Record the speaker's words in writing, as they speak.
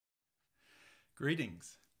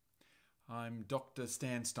Greetings, I'm Dr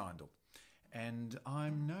Stan Steindl, and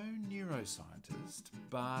I'm no neuroscientist,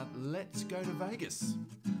 but let's go to Vegas.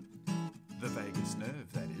 The vagus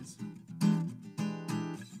nerve, that is.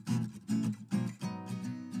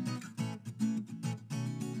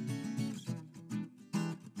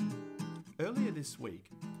 Earlier this week,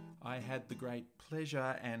 I had the great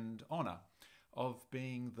pleasure and honour of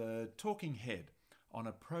being the talking head on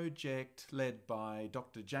a project led by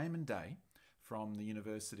Dr Jamin from the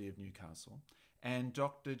University of Newcastle and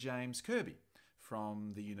Dr James Kirby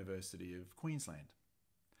from the University of Queensland.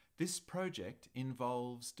 This project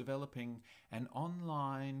involves developing an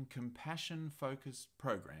online compassion-focused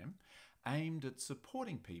program aimed at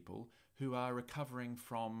supporting people who are recovering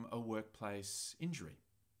from a workplace injury.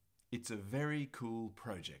 It's a very cool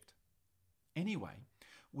project. Anyway,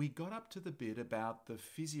 we got up to the bit about the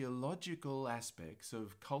physiological aspects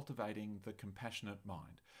of cultivating the compassionate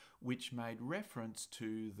mind, which made reference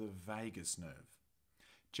to the vagus nerve.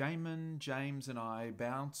 Jamin, James and I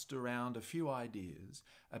bounced around a few ideas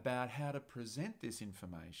about how to present this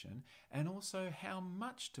information and also how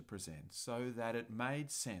much to present so that it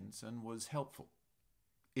made sense and was helpful.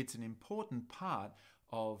 It's an important part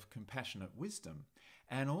of compassionate wisdom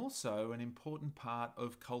and also an important part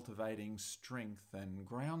of cultivating strength and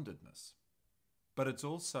groundedness. But it's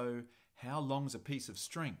also how long's a piece of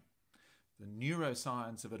string. The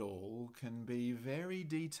neuroscience of it all can be very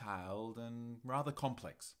detailed and rather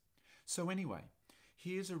complex. So anyway,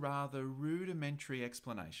 here's a rather rudimentary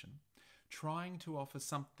explanation, trying to offer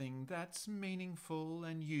something that's meaningful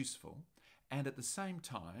and useful, and at the same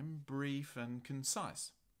time brief and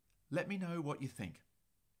concise. Let me know what you think.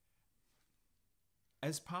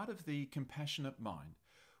 As part of the compassionate mind,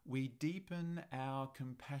 we deepen our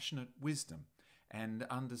compassionate wisdom and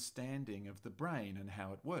understanding of the brain and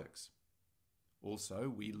how it works. Also,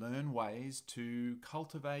 we learn ways to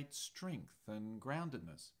cultivate strength and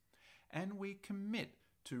groundedness, and we commit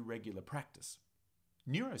to regular practice.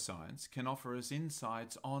 Neuroscience can offer us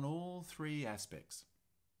insights on all three aspects.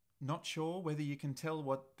 Not sure whether you can tell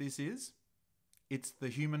what this is? It's the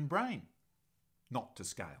human brain, not to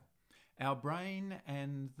scale. Our brain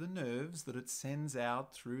and the nerves that it sends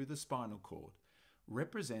out through the spinal cord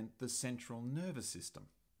represent the central nervous system.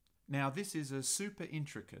 Now, this is a super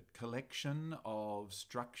intricate collection of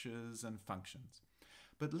structures and functions,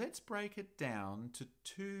 but let's break it down to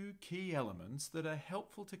two key elements that are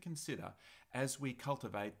helpful to consider as we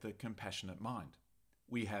cultivate the compassionate mind.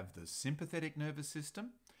 We have the sympathetic nervous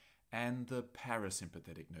system and the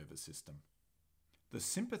parasympathetic nervous system. The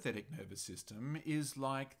sympathetic nervous system is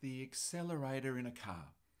like the accelerator in a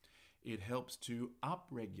car. It helps to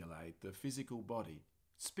upregulate the physical body,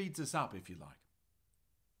 speeds us up if you like.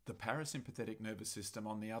 The parasympathetic nervous system,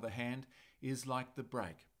 on the other hand, is like the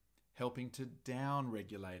brake, helping to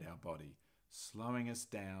down-regulate our body, slowing us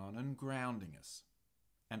down and grounding us.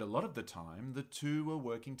 And a lot of the time, the two are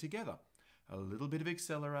working together. A little bit of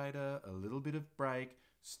accelerator, a little bit of brake,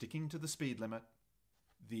 sticking to the speed limit.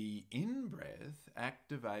 The in-breath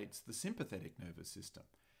activates the sympathetic nervous system,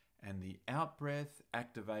 and the out-breath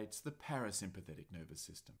activates the parasympathetic nervous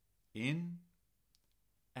system. In,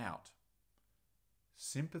 out.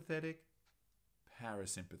 Sympathetic,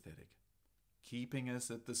 parasympathetic, keeping us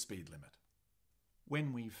at the speed limit.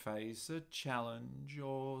 When we face a challenge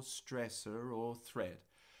or stressor or threat,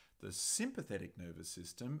 the sympathetic nervous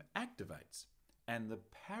system activates and the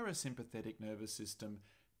parasympathetic nervous system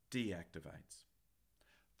deactivates.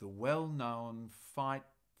 The well-known fight,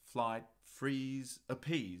 flight, freeze,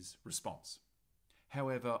 appease response.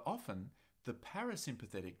 However, often the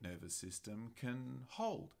parasympathetic nervous system can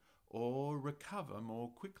hold or recover more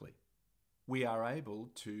quickly. We are able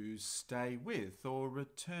to stay with or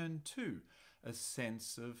return to a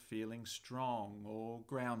sense of feeling strong or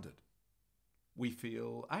grounded. We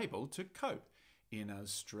feel able to cope in a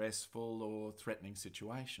stressful or threatening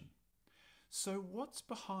situation. So what's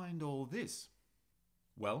behind all this?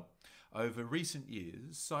 Well, over recent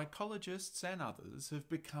years, psychologists and others have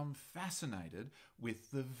become fascinated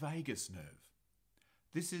with the vagus nerve.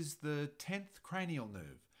 This is the 10th cranial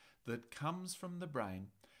nerve that comes from the brain,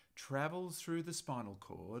 travels through the spinal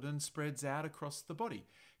cord and spreads out across the body,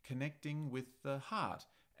 connecting with the heart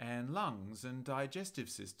and lungs and digestive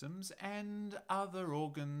systems and other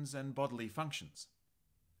organs and bodily functions.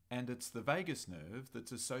 And it's the vagus nerve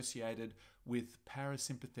that's associated with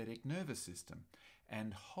parasympathetic nervous system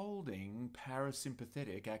and holding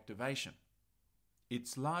parasympathetic activation.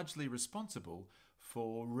 It's largely responsible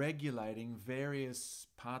for regulating various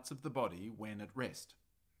parts of the body when at rest.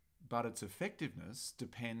 But its effectiveness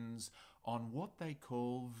depends on what they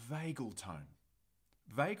call vagal tone.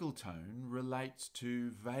 Vagal tone relates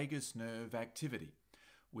to vagus nerve activity,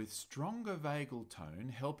 with stronger vagal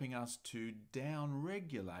tone helping us to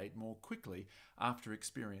down-regulate more quickly after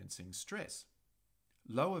experiencing stress.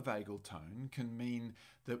 Lower vagal tone can mean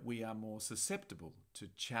that we are more susceptible to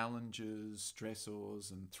challenges,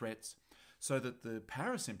 stressors and threats, so that the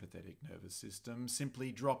parasympathetic nervous system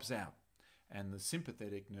simply drops out and the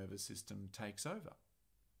sympathetic nervous system takes over.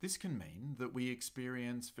 This can mean that we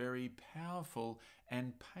experience very powerful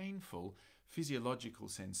and painful physiological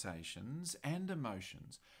sensations and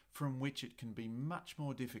emotions from which it can be much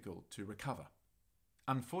more difficult to recover.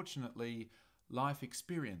 Unfortunately, life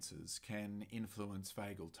experiences can influence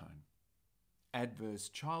vagal tone. Adverse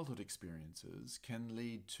childhood experiences can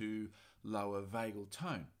lead to lower vagal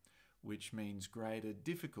tone, which means greater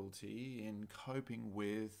difficulty in coping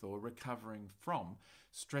with or recovering from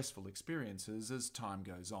stressful experiences as time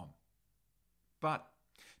goes on. But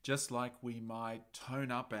just like we might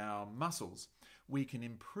tone up our muscles, we can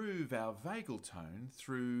improve our vagal tone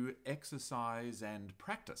through exercise and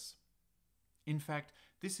practice. In fact,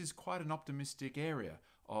 this is quite an optimistic area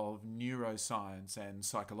of neuroscience and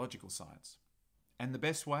psychological science. And the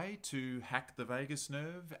best way to hack the vagus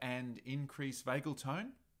nerve and increase vagal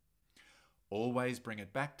tone? Always bring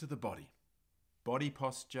it back to the body. Body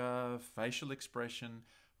posture, facial expression,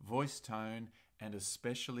 voice tone, and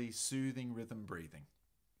especially soothing rhythm breathing.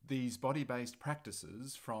 These body-based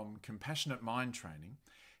practices from compassionate mind training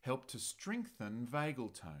help to strengthen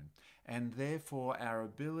vagal tone and therefore our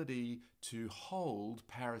ability to hold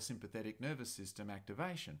parasympathetic nervous system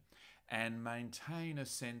activation and maintain a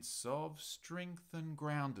sense of strength and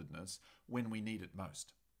groundedness when we need it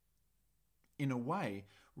most. In a way,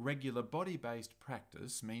 regular body-based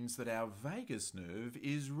practice means that our vagus nerve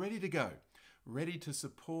is ready to go, ready to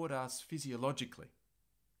support us physiologically.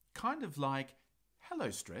 Kind of like, hello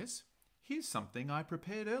stress, here's something I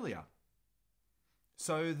prepared earlier.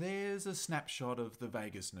 So there's a snapshot of the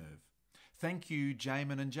vagus nerve. Thank you,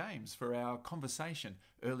 Jamin and James, for our conversation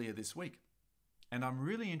earlier this week. And I'm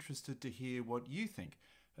really interested to hear what you think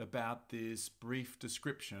about this brief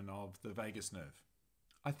description of the vagus nerve.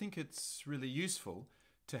 I think it's really useful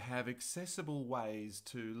to have accessible ways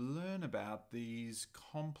to learn about these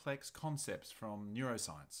complex concepts from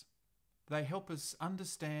neuroscience. They help us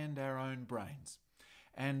understand our own brains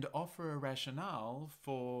and offer a rationale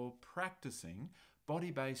for practicing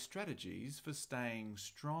body-based strategies for staying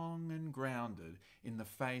strong and grounded in the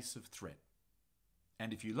face of threat.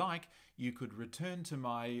 And if you like, you could return to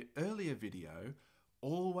my earlier video,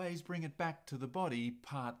 Always Bring It Back to the Body,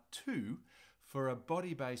 Part 2, for a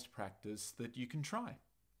body-based practice that you can try.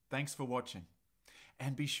 Thanks for watching.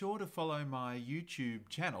 And be sure to follow my YouTube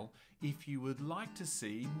channel if you would like to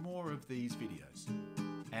see more of these videos.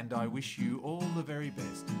 And I wish you all the very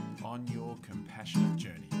best on your compassionate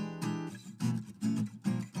journey.